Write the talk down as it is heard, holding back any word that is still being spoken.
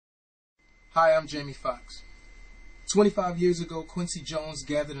Hi, I'm Jamie Foxx. 25 years ago, Quincy Jones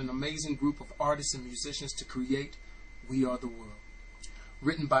gathered an amazing group of artists and musicians to create We Are the World,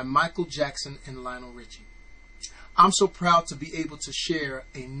 written by Michael Jackson and Lionel Richie. I'm so proud to be able to share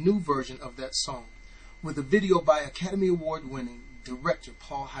a new version of that song with a video by Academy Award-winning director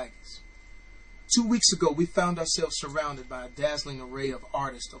Paul Higgins. 2 weeks ago, we found ourselves surrounded by a dazzling array of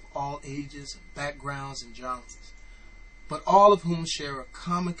artists of all ages, backgrounds, and genres, but all of whom share a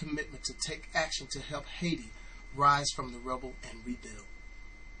common commitment to take action to help Haiti rise from the rubble and rebuild.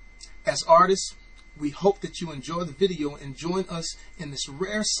 As artists, we hope that you enjoy the video and join us in this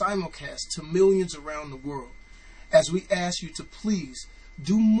rare simulcast to millions around the world, as we ask you to please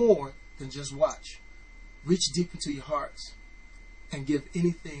do more than just watch. Reach deep into your hearts and give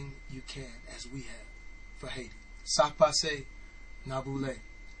anything you can, as we have, for Haiti. Sa passe, na boule.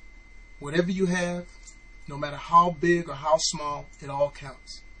 Whatever you have, no matter how big or how small, it all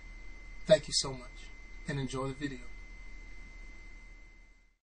counts. Thank you so much, and enjoy the video.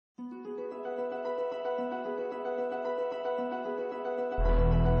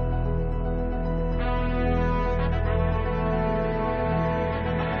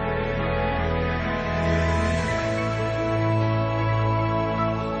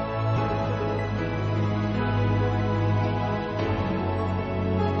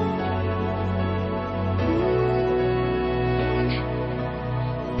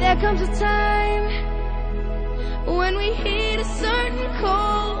 There comes a time when we hit a certain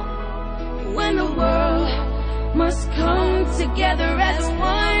call, when the world must come together as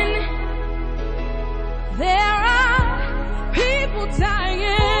one. There are people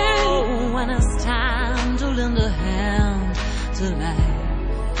dying. Oh, when it's time to lend a hand to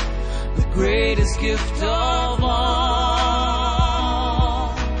life, the greatest gift of all.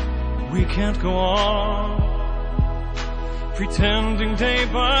 We can't go on pretending day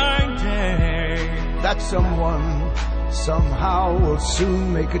by day that someone somehow will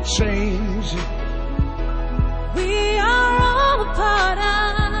soon make a change. We are all a part of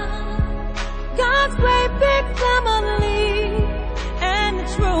God's great big family, and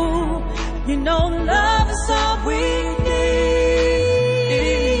it's true, you know, love is all we need.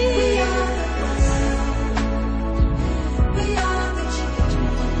 We are the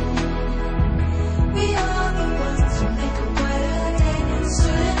children. We are the ones who make a brighter day. So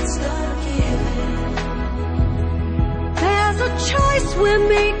let's start giving. There's a choice we're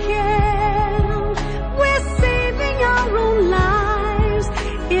making. We're saving our own lives.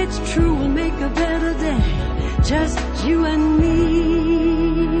 It's true, we'll make a better day. Just you and me.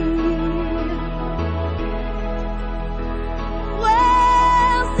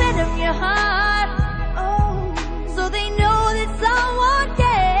 Well, set up your heart, oh, so they know that someone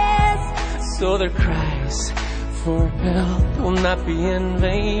cares. So their cries for help will not be in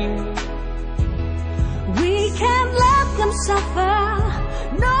vain. We can't let them suffer.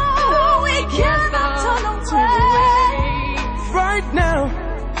 No, we cannot turn away. Right now,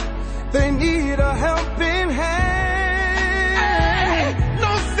 they need a helping hand.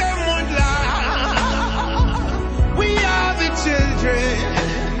 No someone lie. We are the children.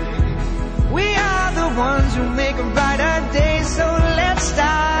 We are the ones who make a brighter day. So let's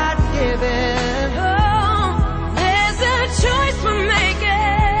start giving. Oh, there's a choice we're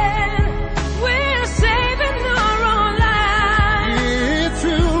making. We're saving our own lives. It's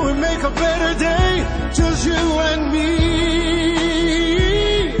true, we make a better day. Just you and me.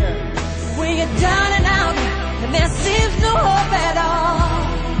 When you're down and out, and there seems no hope at all.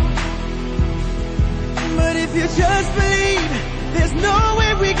 But if you just believe, there's no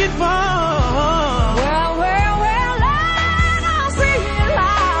way we can fall. Well, let us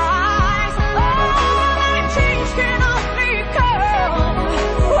realize, oh, that change can only come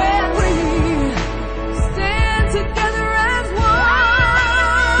when we stand together as one.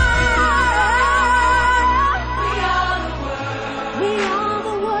 We are the world. We are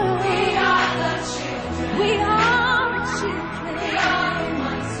the world. We are the children. We are the children. We are the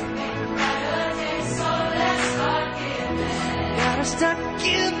ones who make a brighter day. So let's start giving. Gotta start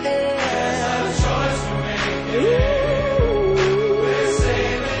giving.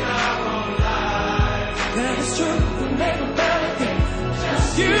 That is true, we make a better day.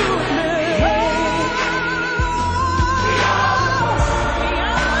 Just you and me. We are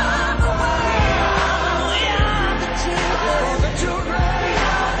the world. We are the children.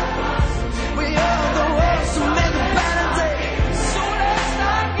 We are the ones who make a better day. So let's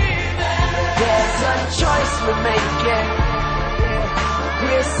start giving. There's a choice we're making.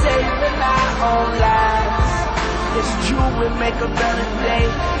 We're saving our own lives. It's true, we make a better day.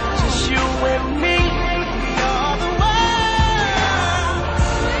 Just you and me. We are the world.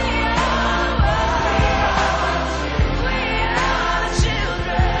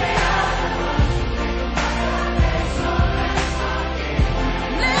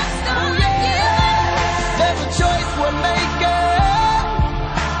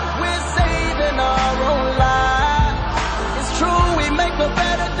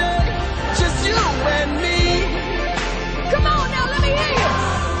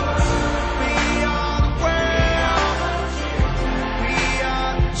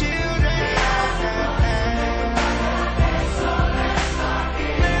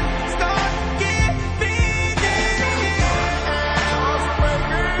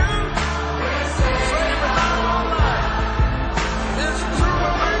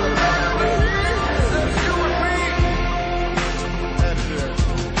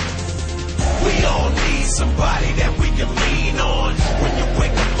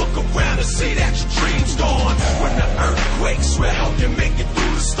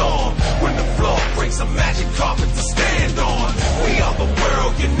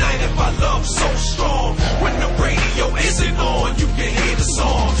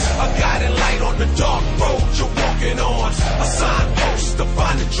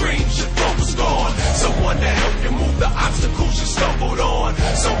 find the dreams you thought was gone. Someone to help you move the obstacles you stumbled on.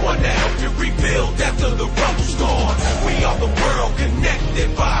 Someone to help you rebuild after the rumble's gone. We are the world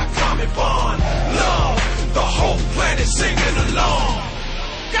connected by a common bond. Love, the whole planet singing along.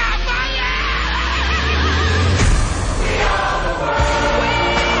 God, my land! We are the world.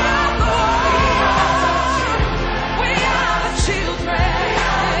 We are the children.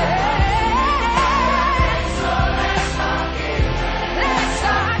 So let's start giving. Let's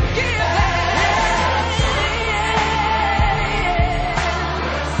start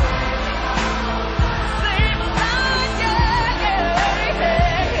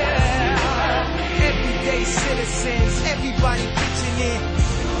Everyday citizens, everybody pitching in.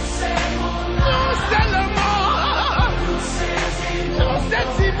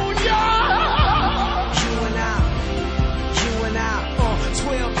 You and I,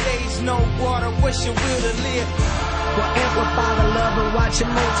 12 days, no water, what's your will to live? We'll amplify the love and watch it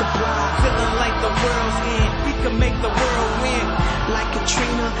multiply. Feeling like the world's end, we can make the world win. Like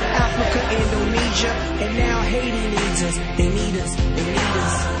Katrina, Africa, Indonesia, and now Haiti needs us. They need us, they need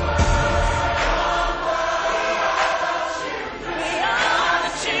us.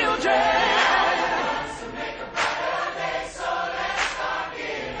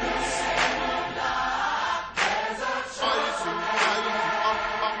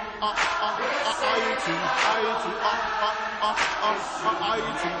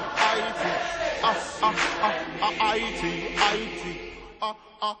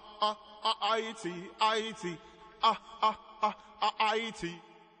 Haiti.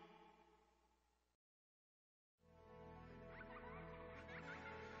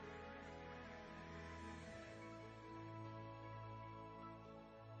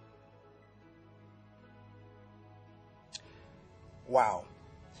 Wow.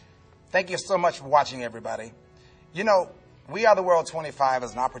 Thank you so much for watching, everybody. You know, We Are the World 25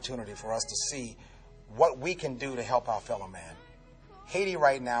 is an opportunity for us to see what we can do to help our fellow man. Haiti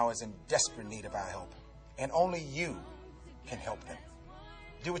right now is in desperate need of our help, and only you can help them.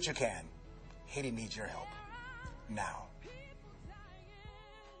 Do what you can. Haiti needs your help now.